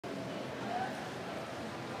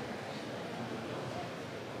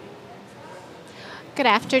Good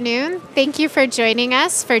afternoon. Thank you for joining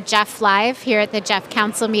us for GEF Live here at the GEF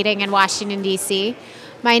Council meeting in Washington, D.C.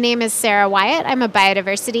 My name is Sarah Wyatt. I'm a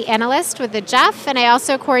biodiversity analyst with the GEF, and I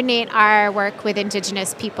also coordinate our work with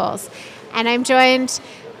Indigenous peoples. And I'm joined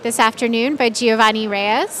this afternoon by Giovanni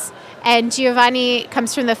Reyes. And Giovanni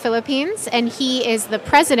comes from the Philippines, and he is the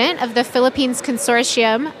president of the Philippines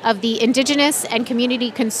Consortium of the Indigenous and Community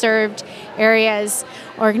Conserved Areas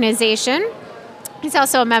Organization. He's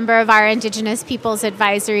also a member of our Indigenous Peoples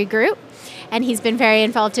Advisory Group, and he's been very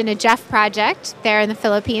involved in a GEF project there in the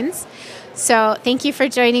Philippines. So thank you for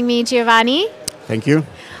joining me, Giovanni. Thank you.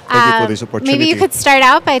 Thank you for this opportunity. Maybe you could start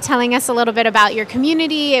out by telling us a little bit about your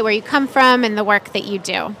community, where you come from, and the work that you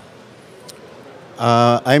do.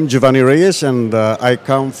 I'm Giovanni Reyes, and I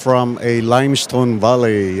come from a limestone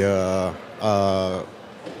valley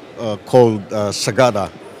called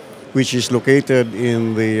Sagada, which is located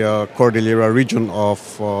in the Cordillera region of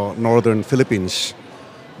northern Philippines.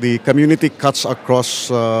 The community cuts across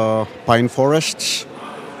pine forests,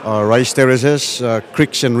 rice terraces,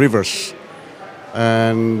 creeks and rivers.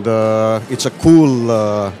 And it's a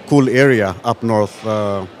cool area up north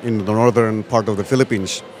in the northern part of the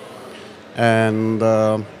Philippines. And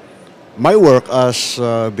my work as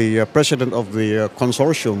the president of the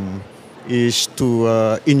consortium is to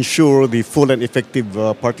ensure the full and effective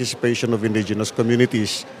participation of indigenous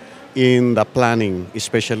communities in the planning,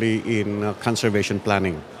 especially in conservation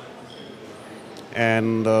planning.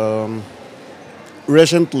 And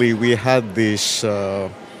recently we had this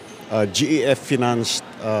GEF-financed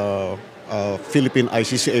Philippine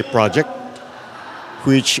ICCA project,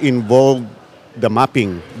 which involved the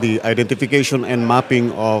mapping, the identification and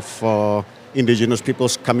mapping of indigenous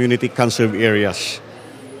peoples' community conserved areas.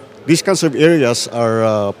 These conserved areas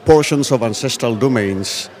are portions of ancestral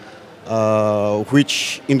domains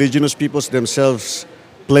which indigenous peoples themselves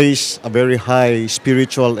place a very high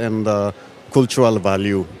spiritual and cultural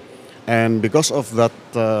value. And because of that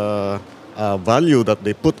value that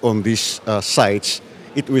they put on these sites,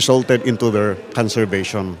 it resulted into their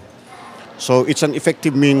conservation. So it's an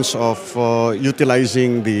effective means of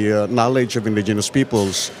utilizing the knowledge of indigenous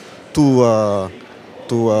peoples to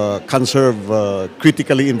conserve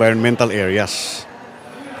critically environmental areas.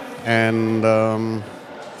 And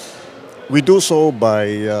we do so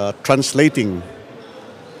by translating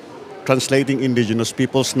indigenous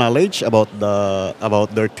people's knowledge about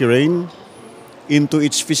their terrain into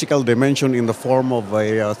its physical dimension in the form of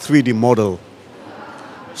a 3D model.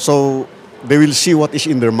 So they will see what is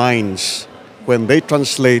in their minds when they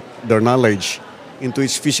translate their knowledge into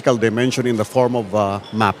its physical dimension in the form of a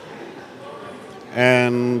map.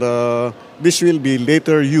 And this will be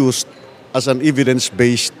later used as an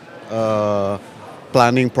evidence-based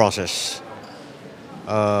planning process.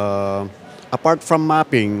 Apart from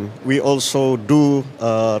mapping, we also do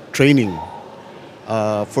training.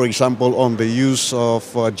 For example, on the use of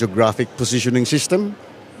geographic positioning system,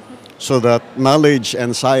 so that knowledge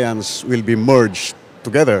and science will be merged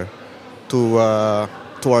together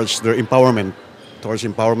towards their empowerment, towards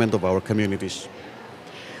empowerment of our communities.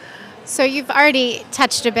 So you've already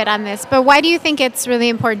touched a bit on this, but why do you think it's really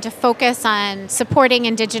important to focus on supporting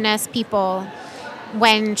indigenous people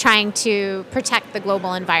when trying to protect the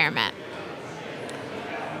global environment?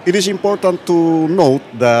 It is important to note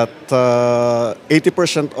that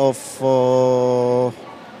 80% of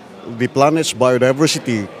the planet's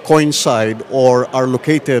biodiversity coincide or are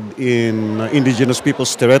located in indigenous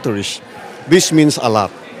people's territories. This means a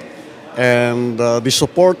lot. And the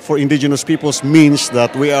support for indigenous peoples means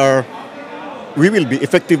that we will be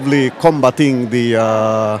effectively combating the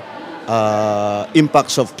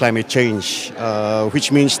impacts of climate change,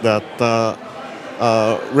 which means that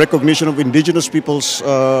recognition of indigenous people's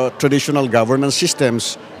traditional governance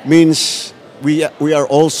systems means we are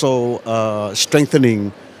also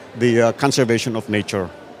strengthening the conservation of nature.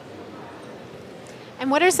 And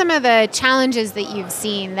what are some of the challenges that you've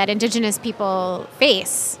seen that indigenous people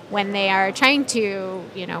face when they are trying to,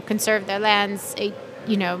 conserve their lands,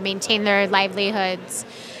 maintain their livelihoods?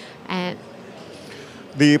 And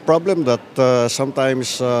the problem that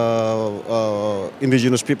sometimes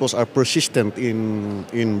indigenous peoples are persistent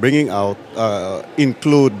in bringing out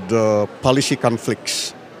include policy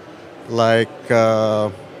conflicts, like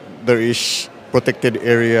there is protected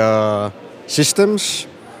area systems,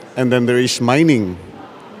 and then there is mining,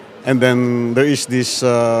 and then there is this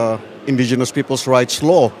indigenous people's rights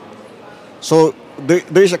law. So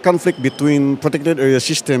there is a conflict between protected area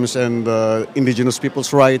systems and indigenous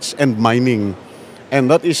people's rights and mining. And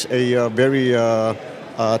that is a very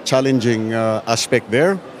challenging aspect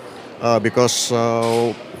there because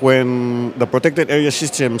when the protected area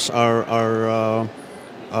systems are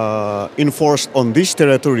enforced on these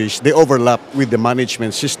territories, they overlap with the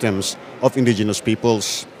management systems of indigenous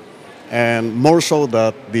peoples. And more so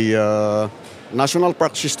that the national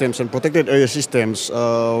park systems and protected area systems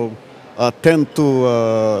tend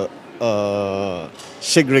to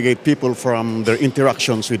segregate people from their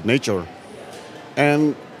interactions with nature.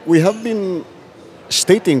 And we have been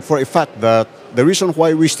stating for a fact that the reason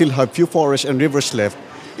why we still have few forests and rivers left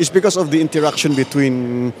is because of the interaction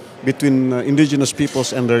between indigenous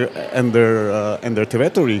peoples and their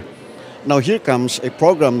territory. Now here comes a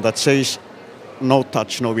program that says no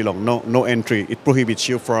touch, no belong, no entry. It prohibits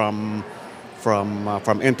you from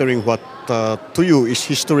entering what to you is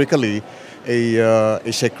historically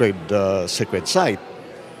a sacred site.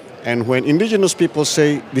 And when indigenous people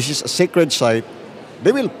say this is a sacred site,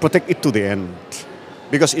 they will protect it to the end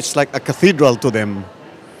because it's like a cathedral to them.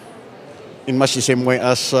 In much the same way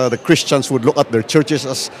as the Christians would look at their churches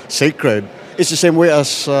as sacred, it's the same way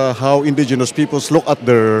as how indigenous peoples look at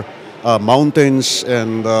their mountains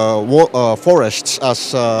and forests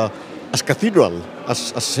as cathedral, as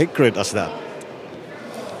sacred as that.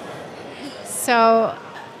 So,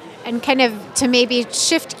 and kind of to maybe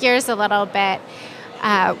shift gears a little bit,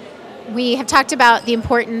 we have talked about the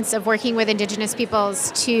importance of working with indigenous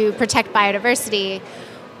peoples to protect biodiversity,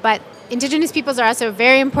 but indigenous peoples are also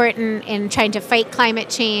very important in trying to fight climate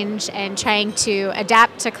change and trying to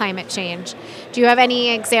adapt to climate change. Do you have any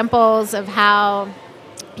examples of how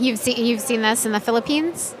you've seen this in the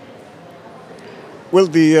Philippines? Well,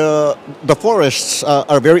 the forests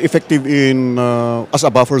are very effective in as a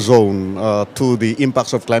buffer zone to the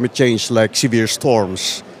impacts of climate change, like severe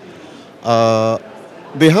storms.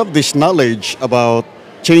 They have this knowledge about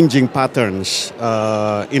changing patterns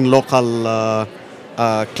in local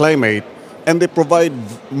climate, and they provide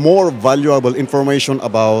more valuable information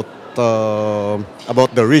about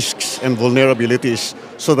the risks and vulnerabilities,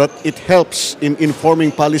 so that it helps in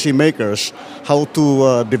informing policymakers how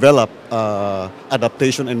to develop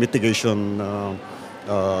adaptation and mitigation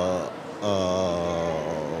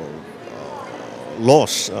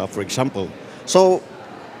laws, for example. So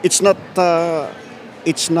it's not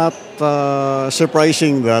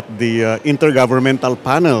surprising that the Intergovernmental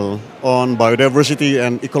Panel on Biodiversity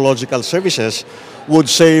and Ecological Services would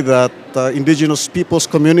say that indigenous peoples'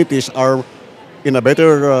 communities are in a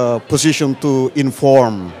better position to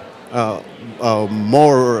inform,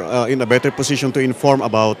 in a better position to inform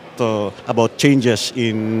about changes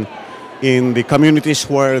in the communities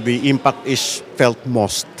where the impact is felt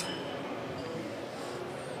most.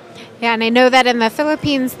 Yeah, and I know that in the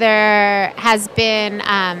Philippines there has been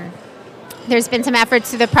there's been some efforts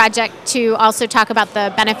through the project to also talk about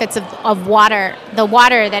the benefits of water, the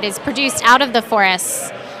water that is produced out of the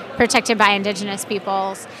forests protected by indigenous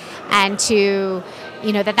peoples, and to,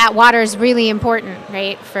 that water is really important,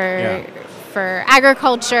 right, for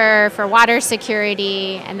agriculture, for water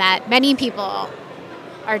security, and that many people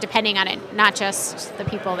are depending on it, not just the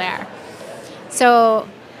people there. So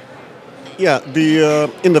yeah,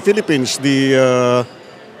 in the Philippines, the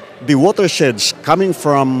watersheds coming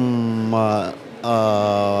from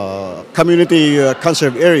community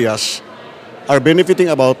conserved areas are benefiting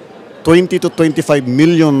about 20 to 25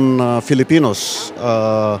 million Filipinos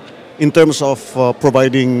in terms of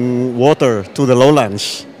providing water to the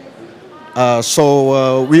lowlands.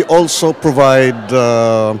 So we also provide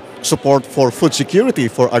support for food security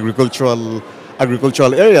for agricultural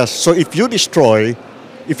areas. So if you destroy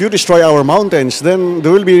our mountains, then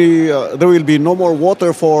there will be no more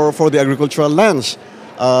water for the agricultural lands.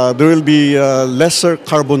 There will be lesser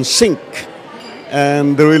carbon sink,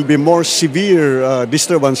 and there will be more severe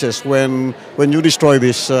disturbances when you destroy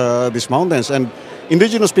these mountains. And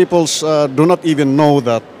indigenous peoples do not even know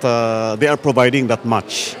that they are providing that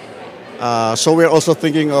much. So we are also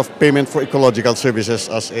thinking of payment for ecological services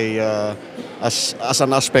as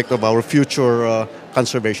an aspect of our future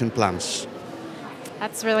conservation plans.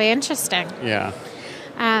 That's really interesting. Yeah.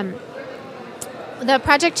 The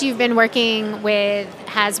project you've been working with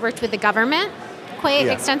has worked with the government quite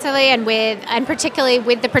extensively, and particularly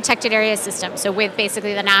with the protected area system, so with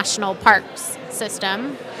basically the national parks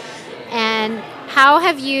system. And how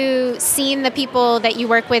have you seen the people that you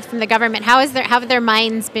work with from the government? How have their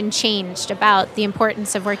minds been changed about the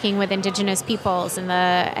importance of working with indigenous peoples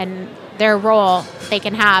and their role they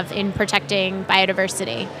can have in protecting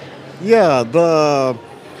biodiversity? Yeah, the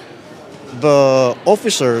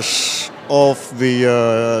officers of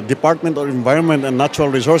the Department of Environment and Natural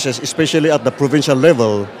Resources, especially at the provincial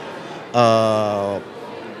level,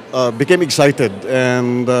 became excited,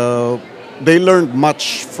 and they learned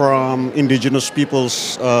much from indigenous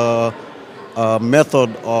people's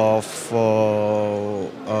method of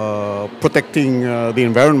protecting the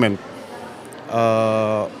environment,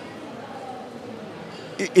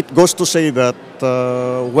 it goes to say that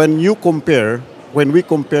when we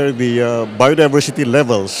compare the biodiversity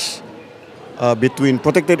levels between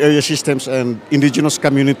protected area systems and indigenous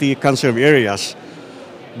community conserved areas,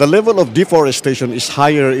 the level of deforestation is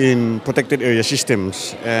higher in protected area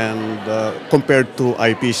systems and compared to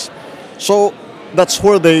IPs. So that's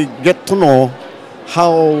where they get to know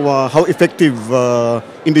how effective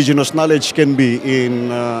indigenous knowledge can be in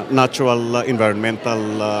natural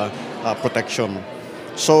environmental protection.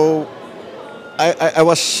 So I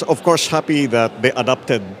was, of course, happy that they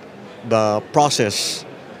adopted the process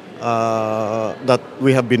that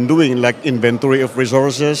we have been doing, like inventory of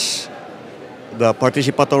resources, the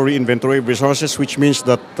participatory inventory of resources, which means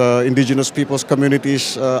that indigenous peoples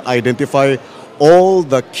communities identify all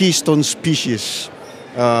the keystone species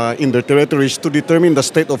in their territories to determine the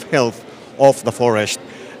state of health of the forest.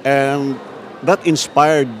 And that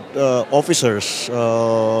inspired officers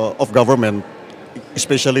of government,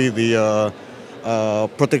 especially the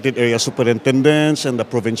protected area superintendents and the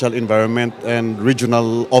provincial environment and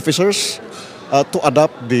regional officers, to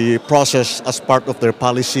adopt the process as part of their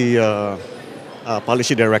policy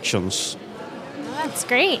directions. Well, that's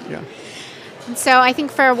great. Yeah. So I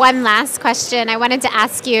think for one last question, I wanted to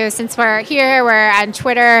ask you, since we're here, we're on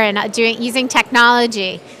Twitter and using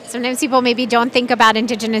technology. Sometimes people maybe don't think about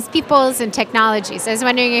indigenous peoples and technology. So I was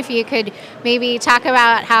wondering if you could maybe talk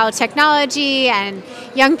about how technology and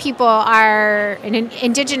young people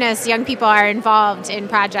indigenous young people are involved in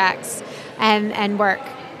projects and work.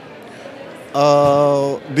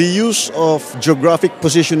 The use of geographic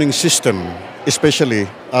positioning system especially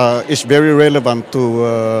is very relevant to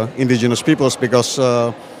indigenous peoples, because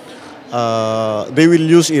they will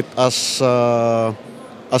use it as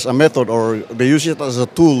a method, or they use it as a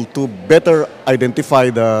tool to better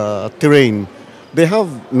identify the terrain. They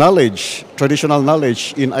have knowledge, traditional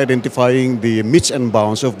knowledge, in identifying the meets and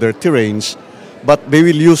bounds of their terrains, but they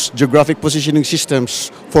will use geographic positioning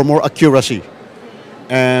systems for more accuracy.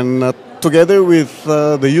 And together with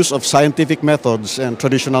the use of scientific methods and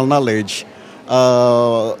traditional knowledge,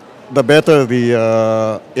 the better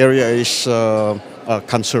the area is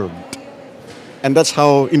conserved. And that's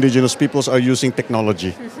how indigenous peoples are using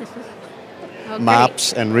technology. Oh,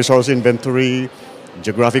 Maps and resource inventory,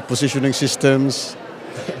 geographic positioning systems.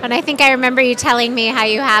 And I think I remember you telling me how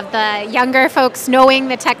you have the younger folks knowing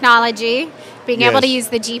the technology, being able to use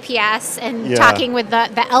the GPS, and talking with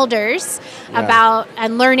the elders about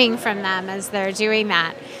and learning from them as they're doing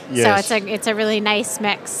that. Yes. So it's a really nice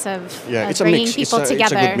mix of It's bringing a mix. people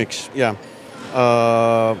together. It's a good mix. Yeah.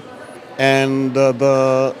 And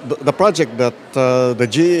the project that the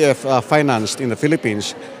GEF financed in the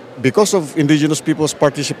Philippines, because of indigenous people's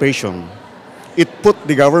participation, it put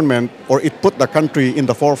the government, or it put the country in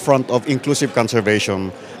the forefront of inclusive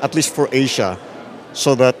conservation, at least for Asia,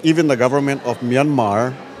 so that even the government of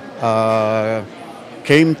Myanmar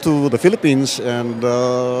came to the Philippines and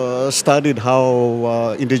studied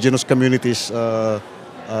how indigenous communities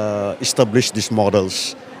established these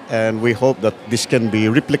models. And we hope that this can be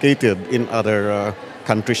replicated in other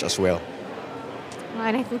countries as well. Well,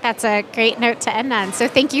 and I think that's a great note to end on. So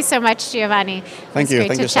thank you so much, Giovanni. Thank you. Great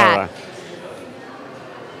Thank to you, chat. Sarah.